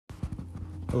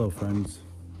Hello, friends,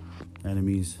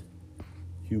 enemies,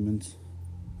 humans,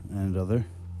 and other.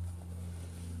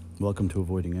 Welcome to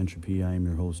Avoiding Entropy. I am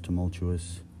your host,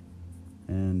 Tumultuous,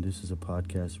 and this is a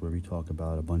podcast where we talk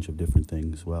about a bunch of different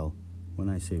things. Well, when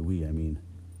I say we, I mean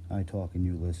I talk and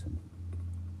you listen,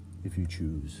 if you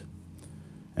choose.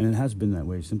 And it has been that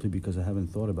way simply because I haven't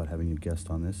thought about having a guest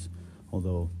on this,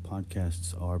 although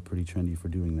podcasts are pretty trendy for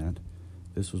doing that.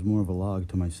 This was more of a log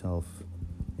to myself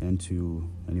and to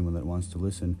anyone that wants to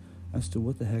listen as to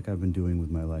what the heck I've been doing with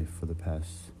my life for the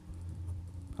past,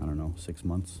 6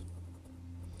 months.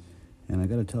 And I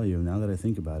gotta tell you, now that I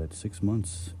think about it, 6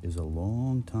 months is a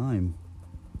long time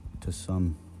to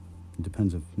some. It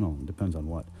depends on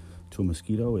what. To a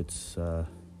mosquito, it's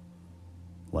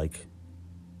like,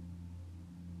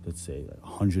 let's say,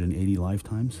 180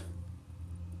 lifetimes,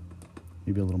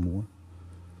 maybe a little more.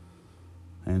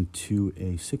 And to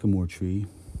a sycamore tree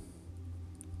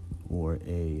or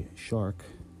a shark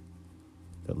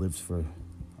that lives for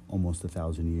almost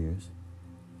 1,000 years,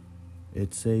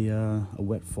 it's a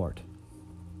wet fart.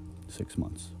 6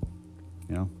 months,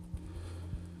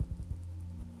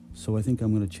 So I think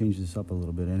I'm going to change this up a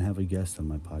little bit and have a guest on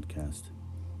my podcast.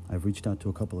 I've reached out to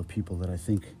a couple of people that I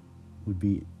think would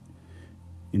be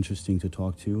interesting to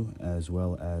talk to, as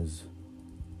well as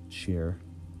share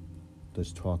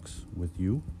those talks with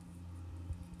you.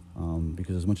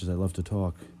 Because as much as I love to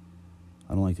talk,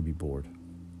 I don't like to be bored,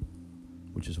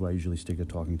 which is why I usually stick to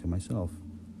talking to myself,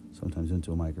 sometimes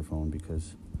into a microphone,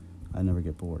 because I never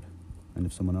get bored. And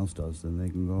if someone else does, then they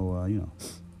can go, I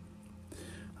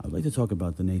would like to talk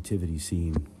about the nativity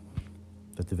scene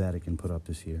that the Vatican put up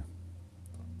this year,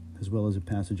 as well as a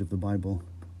passage of the Bible,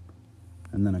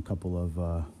 and then a couple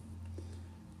of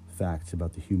facts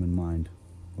about the human mind,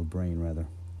 or brain, rather.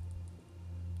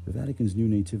 The Vatican's new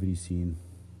nativity scene,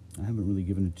 I haven't really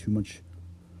given it too much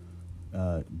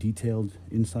detailed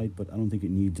insight, but I don't think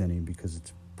it needs any because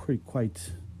it's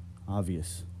quite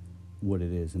obvious what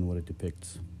it is and what it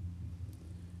depicts.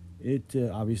 It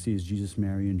obviously is Jesus,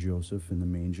 Mary, and Joseph in the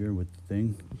manger with the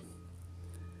thing.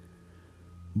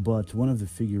 But one of the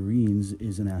figurines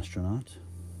is an astronaut.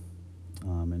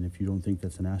 And if you don't think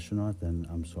that's an astronaut, then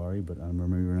I'm sorry, but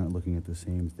remember you're not looking at the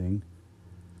same thing.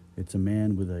 It's a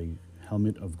man with a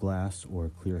helmet of glass or a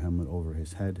clear helmet over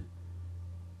his head.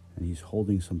 And he's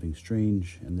holding something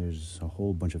strange, and there's a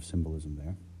whole bunch of symbolism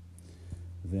there.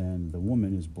 Then the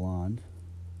woman is blonde,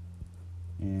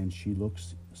 and she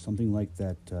looks something like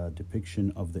that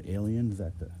depiction of the alien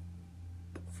that the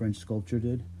French sculptor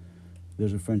did.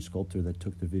 There's a French sculptor that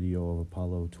took the video of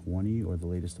Apollo 20, or the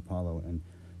latest Apollo, and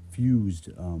fused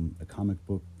a comic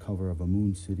book cover of a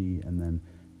moon city and then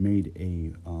made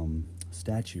a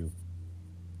statue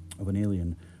of an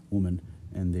alien woman,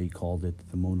 and they called it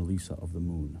the Mona Lisa of the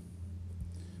moon.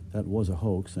 That was a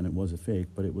hoax, and it was a fake,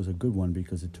 but it was a good one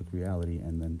because it took reality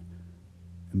and then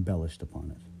embellished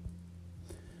upon it.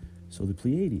 So the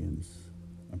Pleiadians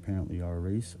apparently are a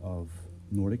race of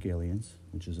Nordic aliens,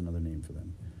 which is another name for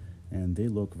them, and they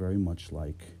look very much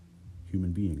like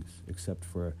human beings, except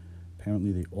for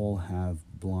apparently they all have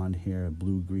blonde hair,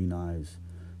 blue-green eyes.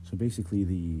 So basically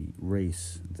the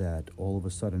race that all of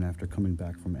a sudden, after coming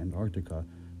back from Antarctica,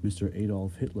 Mr.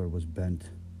 Adolf Hitler was bent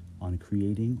on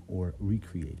creating or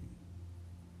recreating.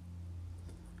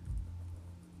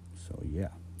 So yeah,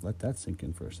 let that sink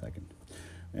in for a second.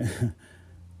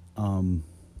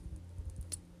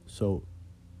 So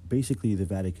basically the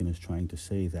Vatican is trying to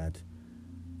say that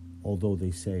although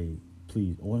they say,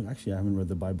 please, well, actually I haven't read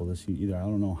the Bible this year either. I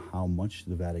don't know how much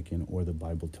the Vatican or the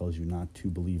Bible tells you not to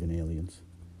believe in aliens.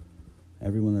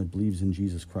 Everyone that believes in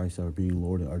Jesus Christ, our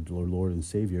Lord and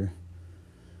Savior,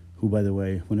 who, by the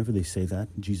way, whenever they say that,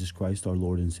 Jesus Christ, our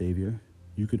Lord and Savior,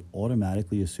 you could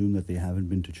automatically assume that they haven't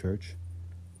been to church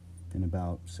in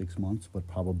about 6 months, but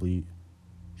probably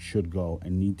should go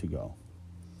and need to go.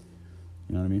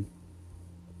 You know what I mean?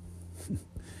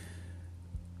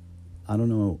 I don't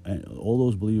know. All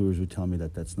those believers would tell me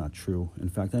that that's not true. In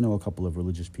fact, I know a couple of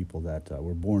religious people that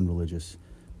were born religious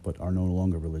but are no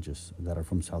longer religious, that are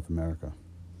from South America.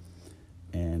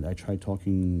 And I tried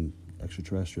talking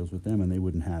extraterrestrials with them, and they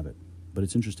wouldn't have it. But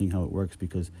it's interesting how it works,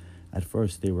 because at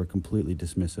first they were completely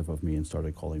dismissive of me and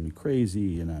started calling me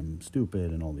crazy and I'm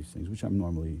stupid and all these things, which I'm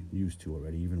normally used to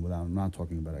already, even without, I'm not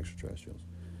talking about extraterrestrials.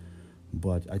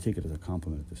 But I take it as a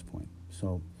compliment at this point.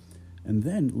 So, and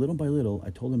then little by little,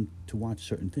 I told him to watch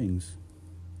certain things,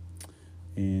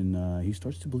 and he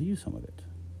starts to believe some of it.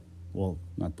 Well,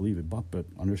 not believe it, but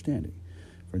understanding.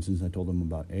 For instance, I told him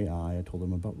about AI, I told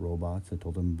him about robots, I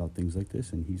told him about things like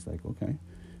this, and he's like, okay.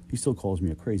 He still calls me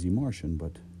a crazy Martian,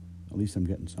 but at least I'm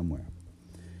getting somewhere.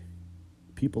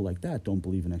 people like that don't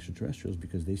believe in extraterrestrials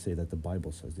because they say that the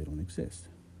Bible says they don't exist.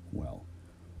 Well,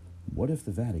 what if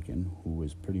the Vatican, who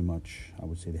is pretty much, I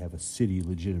would say they have a city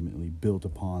legitimately built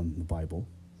upon the Bible,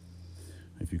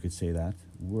 if you could say that,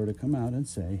 were to come out and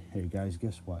say, hey guys,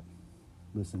 guess what?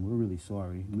 Listen, we're really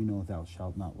sorry. We know thou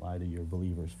shalt not lie to your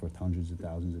believers for hundreds of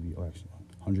thousands of years, or actually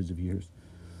hundreds of years.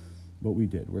 But we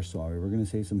did. We're sorry. We're going to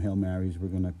say some Hail Marys. We're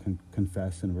going to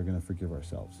confess, and we're going to forgive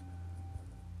ourselves.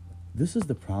 This is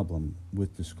the problem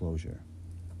with disclosure.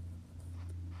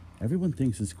 Everyone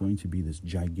thinks it's going to be this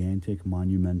gigantic,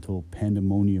 monumental,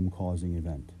 pandemonium-causing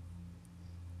event.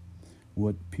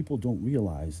 What people don't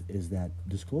realize is that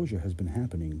disclosure has been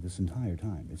happening this entire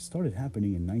time. It started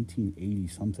happening in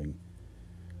 1980-something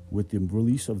with the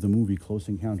release of the movie Close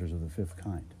Encounters of the Fifth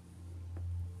Kind.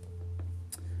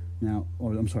 Now,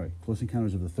 Close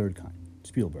Encounters of the Third Kind.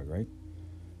 Spielberg, right?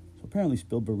 So apparently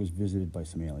Spielberg was visited by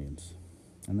some aliens.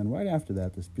 And then right after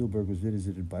that, the Spielberg was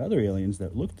visited by other aliens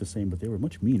that looked the same, but they were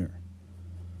much meaner.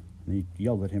 And they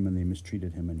yelled at him and they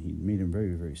mistreated him, and he made him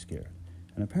very, very scared.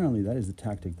 And apparently that is the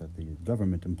tactic that the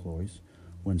government employs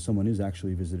when someone is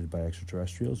actually visited by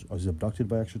extraterrestrials, or is abducted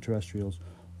by extraterrestrials,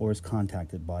 or is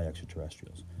contacted by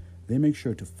extraterrestrials. They make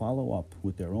sure to follow up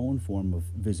with their own form of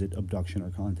visit, abduction,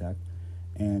 or contact,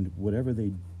 and whatever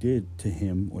they did to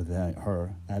him or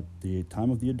her at the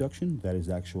time of the abduction, that is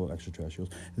actual extraterrestrials,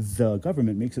 the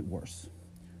government makes it worse.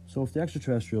 So if the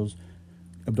extraterrestrials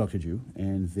abducted you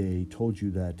and they told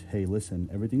you that, hey, listen,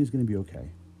 everything is going to be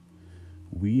okay.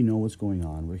 We know what's going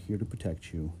on. We're here to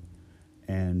protect you.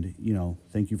 And,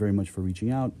 thank you very much for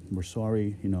reaching out. We're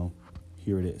sorry,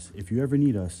 here it is. If you ever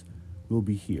need us, we'll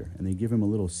be here. And they give him a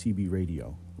little CB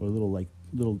radio or a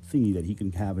little thingy that he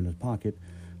can have in his pocket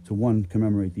to, one,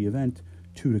 commemorate the event,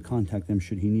 two, to contact them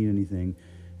should he need anything,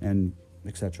 and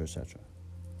et cetera, et cetera.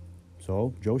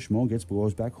 So Joe Schmo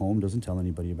goes back home, doesn't tell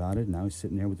anybody about it. Now he's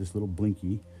sitting there with this little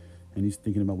blinky, and he's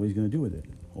thinking about what he's going to do with it.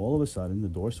 All of a sudden, the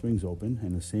door swings open,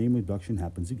 and the same abduction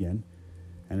happens again,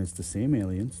 and it's the same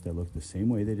aliens that look the same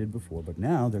way they did before, but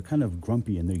now they're kind of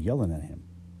grumpy, and they're yelling at him.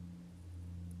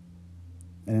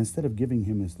 And instead of giving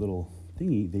him his little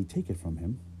thingy, they take it from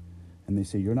him, and they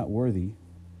say, you're not worthy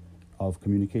of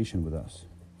communication with us.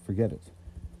 Forget it.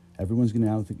 Everyone's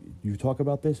going to, you talk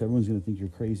about this, everyone's going to think you're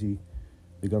crazy.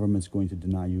 The government's going to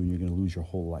deny you, and you're going to lose your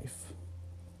whole life.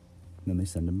 And then they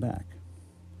send him back.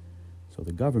 So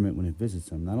the government, when it visits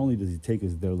him, not only does he take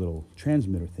their little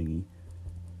transmitter thingy,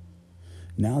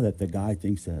 now that the guy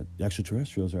thinks that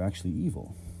extraterrestrials are actually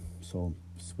evil. So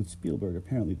with Spielberg,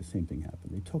 apparently the same thing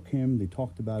happened. They took him, they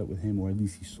talked about it with him, or at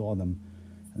least he saw them,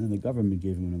 and then the government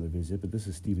gave him another visit. But this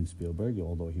is Steven Spielberg,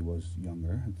 although he was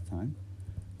younger at the time.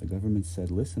 The government said,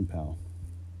 listen, pal,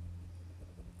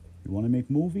 you want to make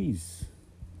movies?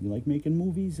 You like making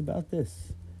movies about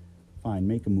this? Fine,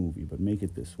 make a movie, but make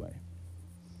it this way.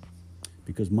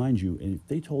 Because mind you, if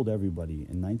they told everybody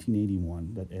in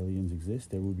 1981 that aliens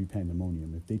exist, there would be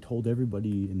pandemonium. If they told everybody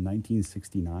in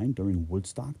 1969 during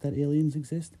Woodstock that aliens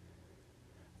exist,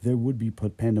 there would be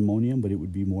pandemonium, but it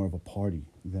would be more of a party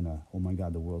than oh my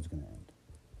God, the world's going to end.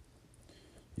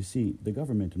 You see, the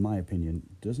government, in my opinion,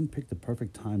 doesn't pick the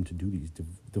perfect time to do these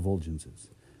divulgences.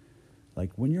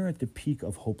 Like when you're at the peak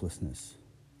of hopelessness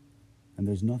and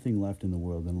there's nothing left in the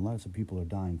world and lots of people are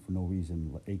dying for no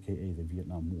reason, aka the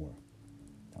Vietnam War,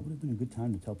 that would have been a good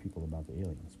time to tell people about the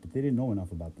aliens. But they didn't know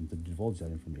enough about them to divulge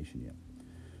that information yet.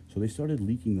 So they started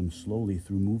leaking them slowly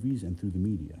through movies and through the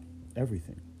media.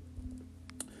 Everything.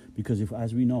 Because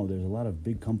as we know, there's a lot of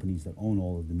big companies that own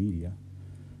all of the media.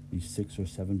 These 6 or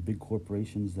 7 big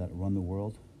corporations that run the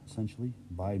world, essentially,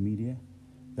 buy media.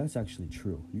 That's actually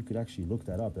true. You could actually look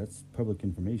that up. That's public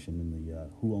information in the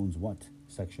Who Owns What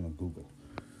section of Google.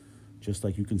 Just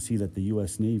like you can see that the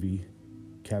U.S. Navy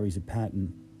carries a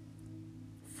patent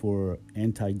for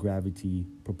anti-gravity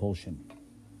propulsion.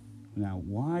 Now,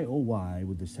 why, oh why,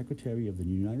 would the Secretary of the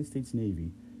United States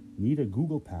Navy need a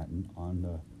Google patent on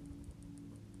the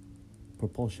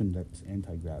propulsion that's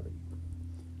anti-gravity?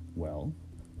 Well,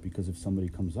 because if somebody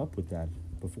comes up with that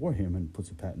before him and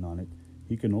puts a patent on it,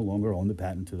 he can no longer own the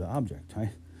patent to the object,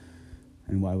 right?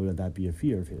 And why would that be a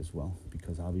fear of his? Well,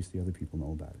 because obviously other people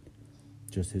know about it.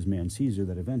 Just his man Caesar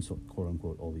that invents,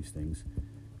 quote-unquote, all these things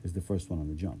is the first one on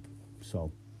the jump.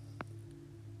 So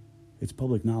it's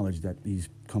public knowledge that these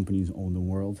companies own the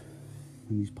world,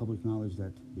 and it's public knowledge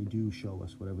that they do show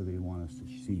us whatever they want us to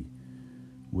see,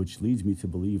 which leads me to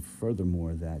believe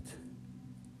furthermore that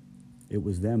it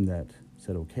was them that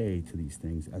said okay to these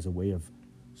things as a way of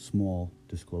small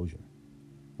disclosure,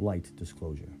 light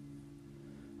disclosure.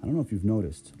 I don't know if you've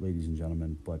noticed, ladies and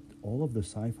gentlemen, but all of the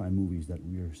sci-fi movies that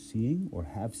we are seeing or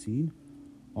have seen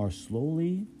are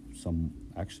slowly some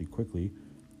actually quickly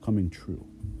coming true.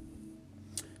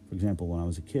 For example, when I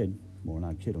was a kid, well,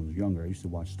 not a kid, I was younger, I used to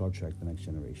watch Star Trek: The Next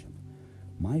Generation.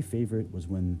 My favorite was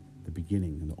when the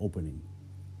beginning and the opening,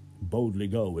 boldly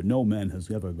go where no man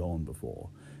has ever gone before.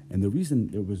 And the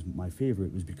reason it was my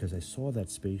favorite was because I saw that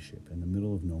spaceship in the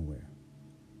middle of nowhere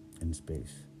in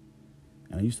space.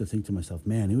 And I used to think to myself,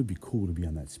 man, it would be cool to be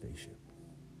on that spaceship.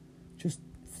 Just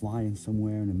flying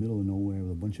somewhere in the middle of nowhere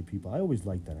with a bunch of people. I always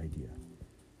liked that idea,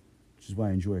 which is why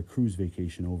I enjoy a cruise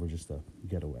vacation over just a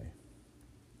getaway.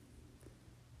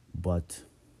 But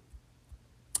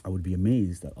I would be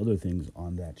amazed at other things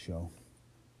on that show,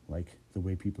 like the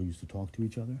way people used to talk to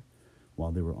each other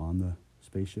while they were on the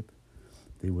spaceship.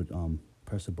 They would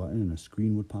press a button and a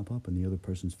screen would pop up and the other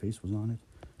person's face was on it,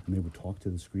 and they would talk to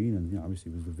the screen, and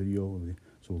obviously it was the video,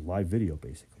 so live video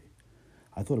basically.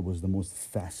 I thought it was the most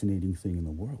fascinating thing in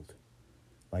the world.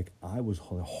 Like, I was,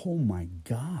 oh my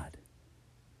God.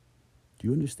 Do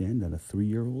you understand that a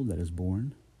 3-year-old that is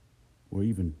born, or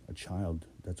even a child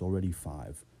that's already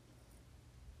 5,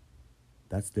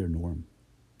 that's their norm.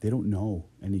 They don't know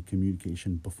any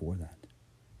communication before that.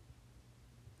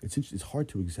 It's hard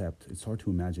to accept. It's hard to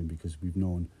imagine because we've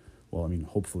known, well, I mean,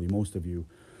 hopefully most of you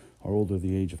are older than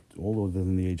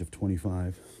the age of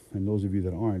 25, and those of you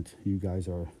that aren't, you guys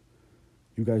are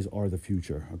the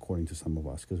future, according to some of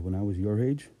us. Because when I was your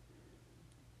age,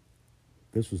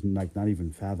 this was like not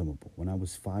even fathomable. When I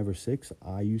was 5 or 6,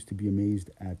 I used to be amazed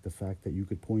at the fact that you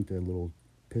could point a little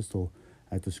pistol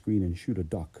at the screen and shoot a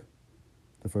duck.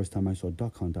 The first time I saw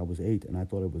Duck Hunt, I was 8, and I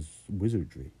thought it was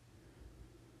wizardry.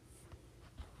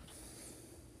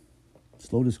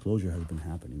 Slow disclosure has been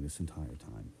happening this entire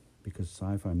time because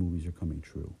sci-fi movies are coming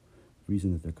true. The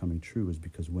reason that they're coming true is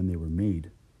because when they were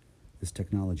made, this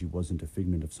technology wasn't a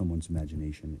figment of someone's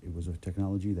imagination. It was a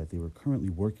technology that they were currently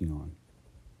working on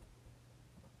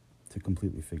to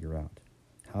completely figure out.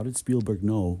 How did Spielberg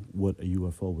know what a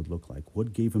UFO would look like?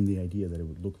 What gave him the idea that it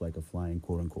would look like a flying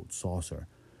quote-unquote saucer,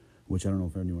 which I don't know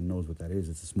if anyone knows what that is.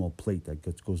 It's a small plate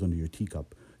that goes under your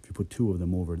teacup. If you put 2 of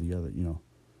them over the other,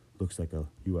 looks like a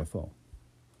UFO.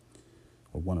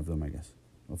 Or one of them, I guess,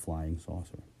 a flying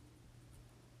saucer.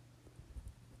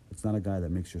 It's not a guy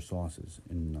that makes your sauces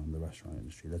in the restaurant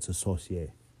industry. That's a saucier.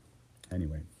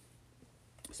 Anyway,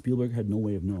 Spielberg had no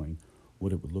way of knowing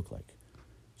what it would look like.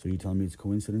 So you tell me it's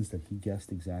coincidence that he guessed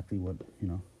exactly what,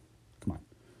 come on.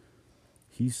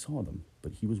 He saw them,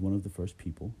 but he was one of the first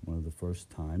people, one of the first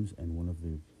times, and one of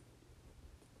the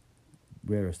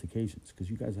rarest occasions. Because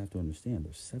you guys have to understand,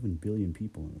 there's 7 billion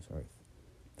people on this earth.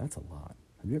 That's a lot.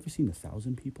 Have you ever seen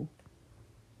 1,000 people?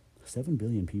 7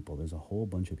 billion people, there's a whole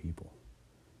bunch of people.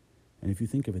 And if you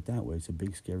think of it that way, it's a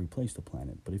big, scary place, the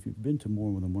planet. But if you've been to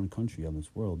more than one country on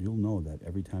this world, you'll know that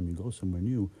every time you go somewhere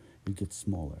new, it gets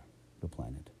smaller, the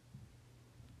planet.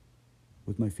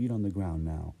 With my feet on the ground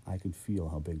now, I can feel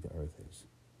how big the Earth is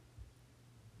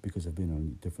because I've been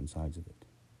on different sides of it.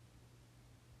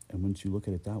 And once you look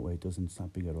at it that way, it's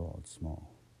not big at all, it's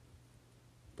small.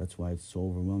 That's why it's so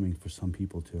overwhelming for some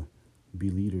people to be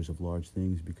leaders of large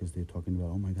things because they're talking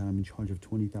about, oh my God, I'm in charge of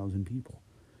 20,000 people.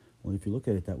 Well, if you look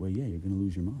at it that way, yeah, you're going to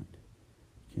lose your mind.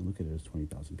 You can't look at it as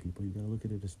 20,000 people. You got to look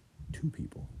at it as 2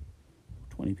 people,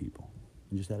 20 people,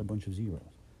 and just add a bunch of zeros.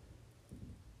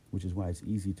 Which is why it's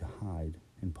easy to hide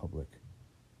in public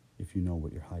if you know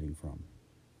what you're hiding from.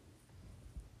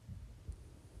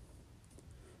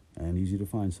 And easy to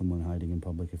find someone hiding in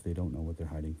public if they don't know what they're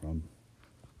hiding from.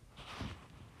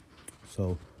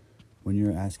 So when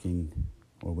you're asking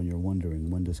or when you're wondering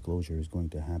when disclosure is going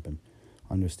to happen,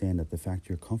 understand that the fact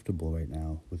you're comfortable right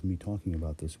now with me talking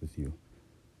about this with you,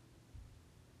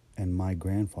 and my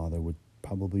grandfather would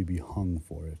probably be hung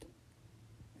for it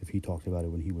if he talked about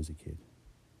it when he was a kid.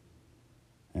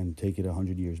 And take it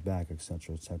 100 years back,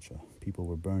 etc., etc. People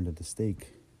were burned at the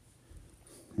stake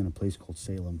in a place called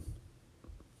Salem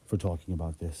for talking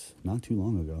about this not too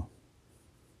long ago.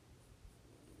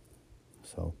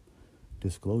 So,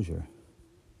 disclosure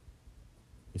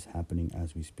is happening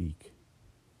as we speak.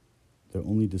 They're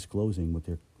only disclosing what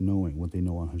they're knowing, what they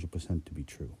know 100% to be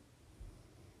true.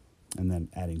 And then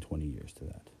adding 20 years to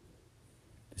that.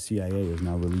 The CIA is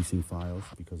now releasing files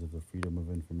because of the Freedom of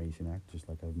Information Act, just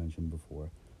like I've mentioned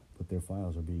before. But their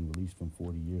files are being released from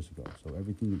 40 years ago. So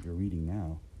everything that you're reading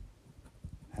now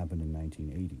happened in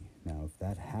 1980. Now, if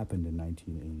that happened in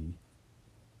 1980,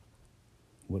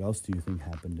 what else do you think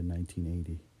happened in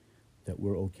 1980 that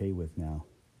we're okay with now?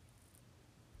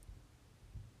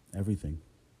 Everything.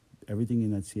 Everything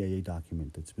in that CIA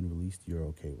document that's been released, you're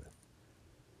okay with.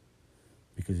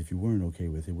 Because if you weren't okay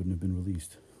with it, it wouldn't have been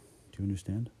released. Do you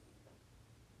understand?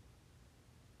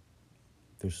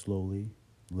 They're slowly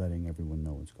letting everyone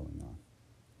know what's going on.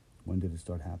 When did it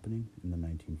start happening? In the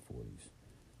 1940s,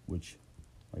 which,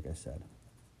 like I said,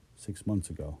 6 months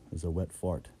ago is a wet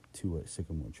fart to a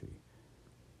sycamore tree.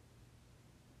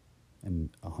 And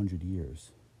 100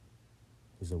 years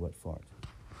is a wet fart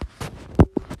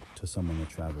to someone that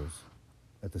travels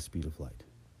at the speed of light.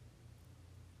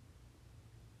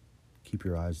 Keep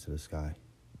your eyes to the sky.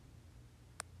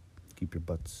 Keep your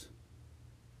butts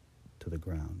to the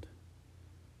ground.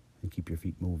 And keep your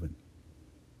feet moving.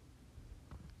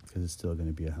 Because it's still going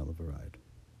to be a hell of a ride.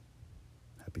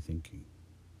 Happy thinking.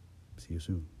 See you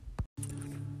soon.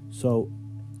 So,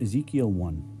 Ezekiel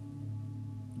 1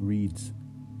 reads,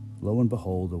 "Lo and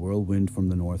behold, a whirlwind from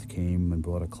the north came and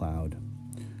brought a cloud,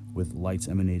 with lights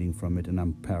emanating from it," and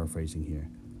I'm paraphrasing here,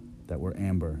 "that were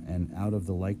amber, and out of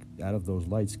those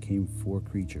lights came 4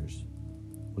 creatures,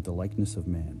 with the likeness of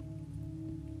man."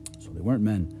 So they weren't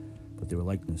men, but they were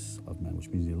likeness of men, which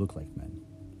means they look like men.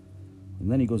 And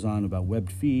then he goes on about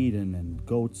webbed feet and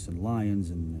goats and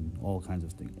lions and all kinds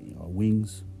of things,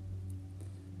 wings.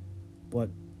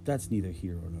 But that's neither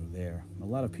here nor there. A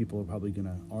lot of people are probably going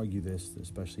to argue this,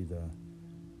 especially the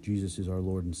Jesus is our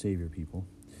Lord and Savior people,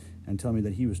 and tell me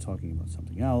that he was talking about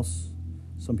something else.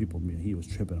 Some people, he was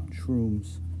tripping on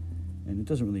shrooms. And it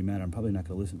doesn't really matter. I'm probably not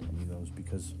going to listen to any of those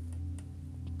because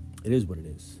it is what it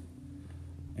is.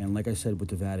 And like I said with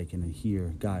the Vatican and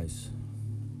here, guys,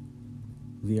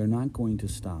 they are not going to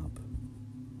stop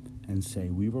and say,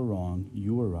 we were wrong,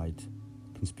 you were right.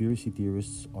 Conspiracy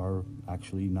theorists are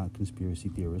actually not conspiracy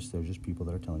theorists. They're just people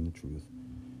that are telling the truth.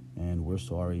 And we're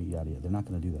sorry, yada, yada. They're not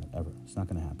going to do that, ever. It's not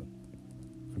going to happen.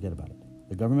 Forget about it.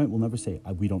 The government will never say,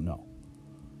 we don't know.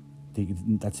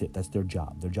 That's it. That's their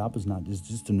job. Their job is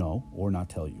just to know or not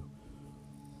tell you.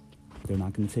 They're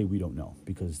not going to say we don't know.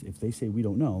 Because if they say we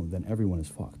don't know, then everyone is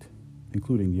fucked.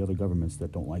 Including the other governments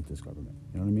that don't like this government.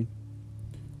 You know what I mean?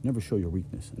 Never show your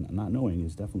weakness. And not knowing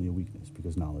is definitely a weakness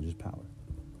because knowledge is power.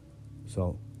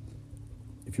 So,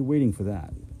 if you're waiting for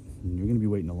that, you're going to be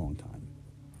waiting a long time.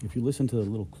 If you listen to the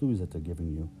little clues that they're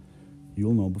giving you,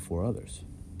 you'll know before others.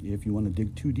 If you want to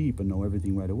dig too deep and know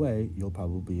everything right away, you'll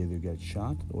probably either get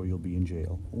shot or you'll be in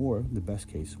jail, or, the best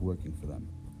case, working for them.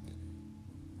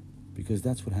 Because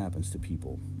that's what happens to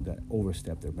people that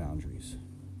overstep their boundaries.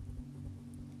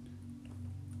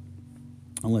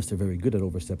 Unless they're very good at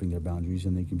overstepping their boundaries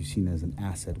and they can be seen as an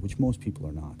asset, which most people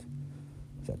are not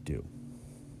that do.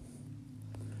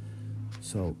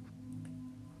 So,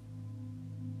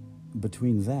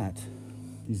 between that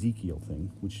Ezekiel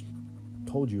thing, which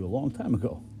told you a long time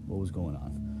ago what was going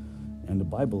on, and the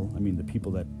Bible, the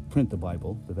people that print the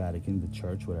Bible, the Vatican, the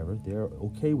church, whatever, they're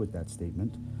okay with that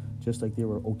statement, just like they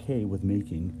were okay with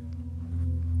making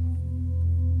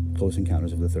Close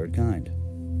Encounters of the Third Kind.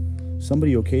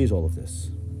 Somebody okays all of this.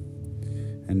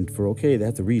 And for okay, they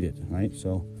have to read it, right?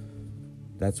 So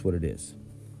that's what it is.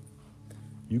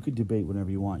 You could debate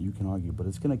whatever you want, you can argue, but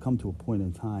it's going to come to a point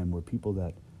in time where people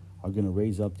that are going to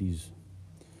raise up these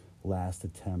last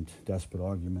attempt, desperate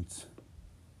arguments,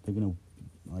 they're going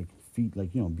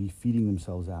to be feeding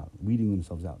themselves out, weeding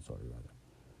themselves out,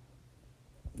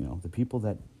 the people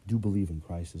that do believe in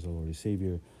Christ as our Lord and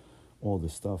Savior, all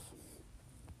this stuff,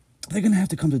 they're going to have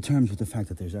to come to terms with the fact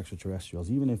that there's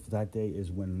extraterrestrials, even if that day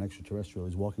is when an extraterrestrial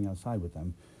is walking outside with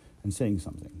them and saying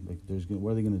something.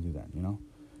 Where are they going to do that,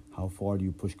 How far do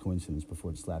you push coincidence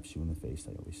before it slaps you in the face,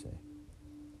 I always say.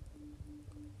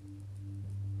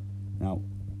 Now,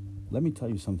 let me tell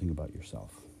you something about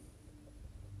yourself.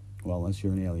 Well, unless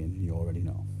you're an alien, you already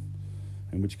know.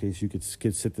 In which case, you could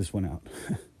sit this one out.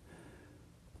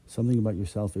 Something about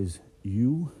yourself is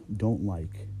you don't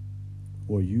like,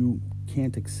 or you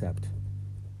can't accept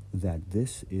that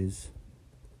this is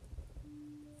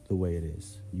the way it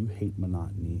is. You hate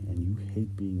monotony, and you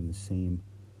hate being in the same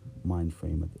mind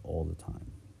frame all the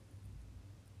time.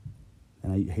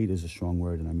 And hate is a strong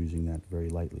word, and I'm using that very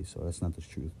lightly, so that's not the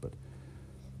truth, but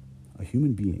a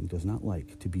human being does not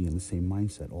like to be in the same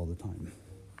mindset all the time.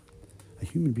 A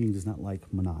human being does not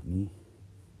like monotony,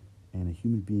 and a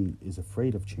human being is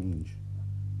afraid of change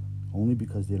only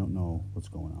because they don't know what's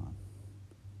going on.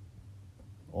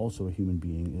 Also, a human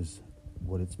being is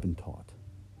what it's been taught.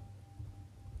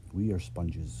 We are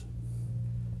sponges.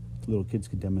 Little kids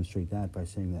could demonstrate that by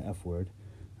saying the F word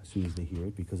as soon as they hear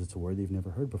it, because it's a word they've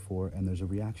never heard before, and there's a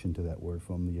reaction to that word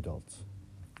from the adults.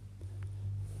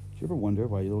 Do you ever wonder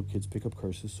why little kids pick up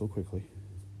curses so quickly?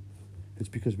 It's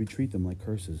because we treat them like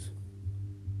curses.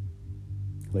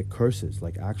 Like curses,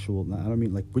 like actual, I don't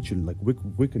mean like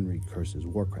Wiccanry curses,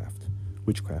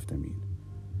 witchcraft, I mean.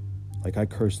 Like, I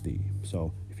curse thee.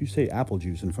 So, if you say apple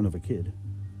juice in front of a kid,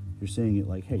 you're saying it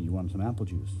like, hey, you want some apple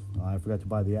juice? Oh, I forgot to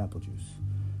buy the apple juice.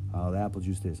 The apple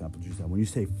juice this, apple juice that. When you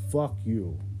say fuck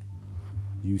you,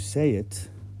 you say it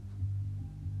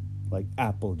like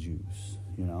apple juice,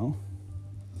 you know?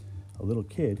 A little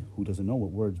kid who doesn't know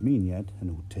what words mean yet,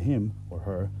 and to him or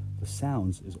her, the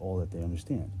sounds is all that they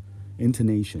understand.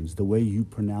 Intonations, the way you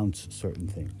pronounce certain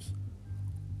things.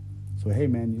 So, hey,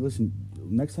 man, you listen,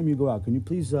 next time you go out, can you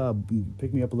please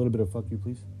pick me up a little bit of fuck you,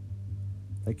 please?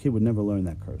 That kid would never learn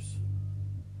that curse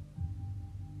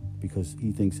because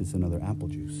he thinks it's another apple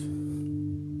juice.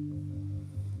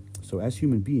 So as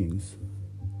human beings,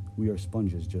 we are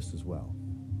sponges just as well.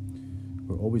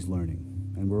 We're always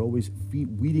learning, and we're always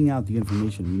weeding out the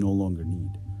information we no longer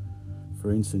need.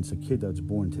 For instance, a kid that's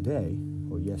born today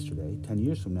or yesterday, 10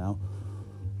 years from now,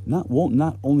 won't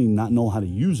not only not know how to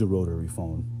use a rotary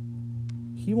phone,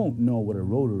 he won't know what a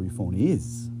rotary phone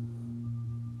is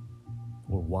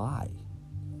or why,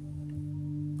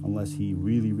 unless he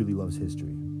really, really loves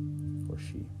history, or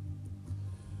she.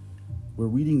 We're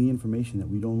weeding the information that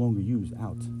we no longer use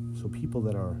out. So people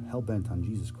that are hell-bent on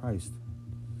Jesus Christ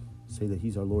say that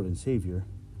he's our Lord and Savior,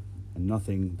 and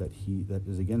nothing that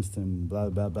is against him, blah,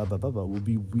 blah, blah, blah, blah, blah, will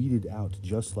be weeded out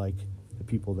just like the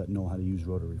people that know how to use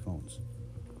rotary phones.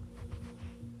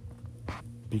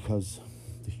 Because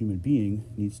the human being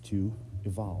needs to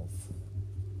evolve.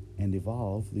 And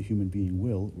evolve, the human being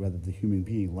will, whether the human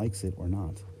being likes it or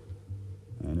not.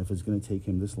 And if it's going to take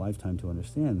him this lifetime to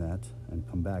understand that and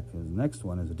come back to the next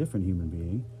one as a different human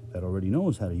being that already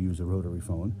knows how to use a rotary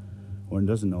phone, or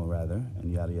doesn't know rather,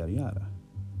 and yada, yada, yada,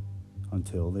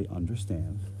 until they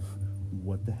understand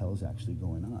what the hell is actually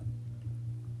going on.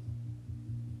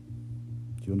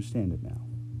 Do you understand it now?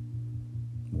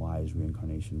 Why is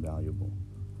reincarnation valuable?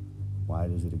 Why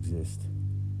does it exist?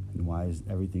 And why is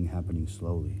everything happening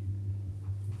slowly?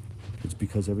 It's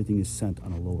because everything is sent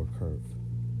on a lower curve.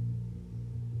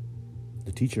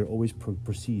 The teacher always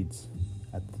proceeds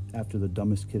after the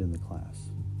dumbest kid in the class.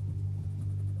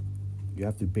 You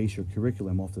have to base your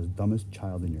curriculum off the dumbest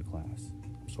child in your class.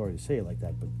 I'm sorry to say it like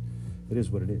that, but it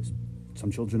is what it is.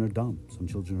 Some children are dumb, some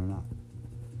children are not.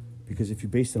 Because if you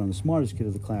based it on the smartest kid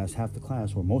of the class, half the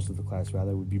class, or most of the class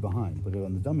rather, would be behind. But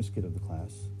on the dumbest kid of the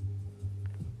class,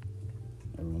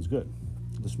 everyone's good.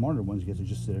 The smarter ones get to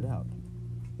just sit it out.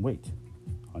 Wait.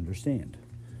 Understand.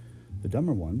 The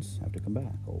dumber ones have to come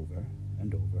back over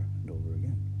and over and over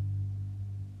again.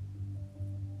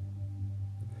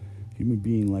 Human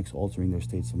being likes altering their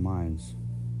states of minds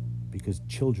because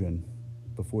children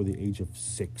before the age of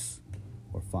 6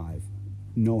 or 5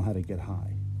 know how to get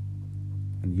high.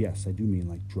 And yes, I do mean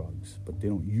like drugs, but they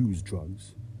don't use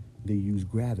drugs. They use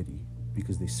gravity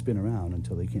because they spin around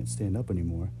until they can't stand up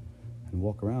anymore and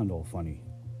walk around all funny.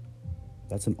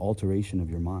 That's an alteration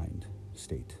of your mind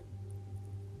state.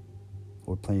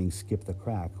 Or playing skip the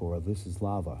crack, or this is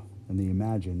lava, and they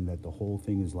imagine that the whole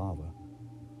thing is lava.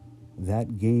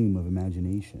 That game of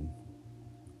imagination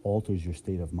alters your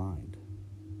state of mind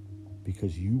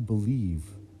because you believe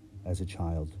as a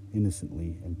child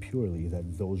innocently and purely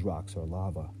that those rocks are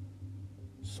lava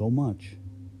so much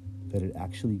that it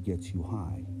actually gets you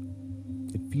high.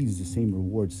 It feeds the same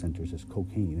reward centers as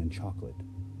cocaine and chocolate,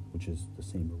 which is the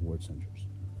same reward centers,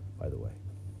 by the way.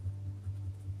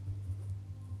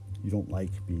 You don't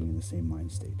like being in the same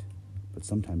mind state, but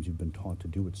sometimes you've been taught to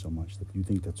do it so much that you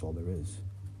think that's all there is.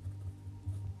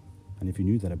 And if you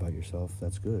knew that about yourself,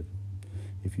 that's good.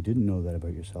 If you didn't know that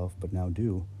about yourself, but now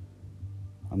do,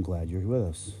 I'm glad you're with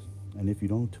us. And if you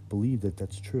don't believe that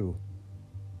that's true,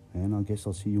 and I guess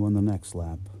I'll see you on the next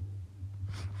lap.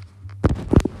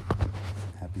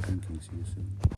 Happy thinking. See you soon.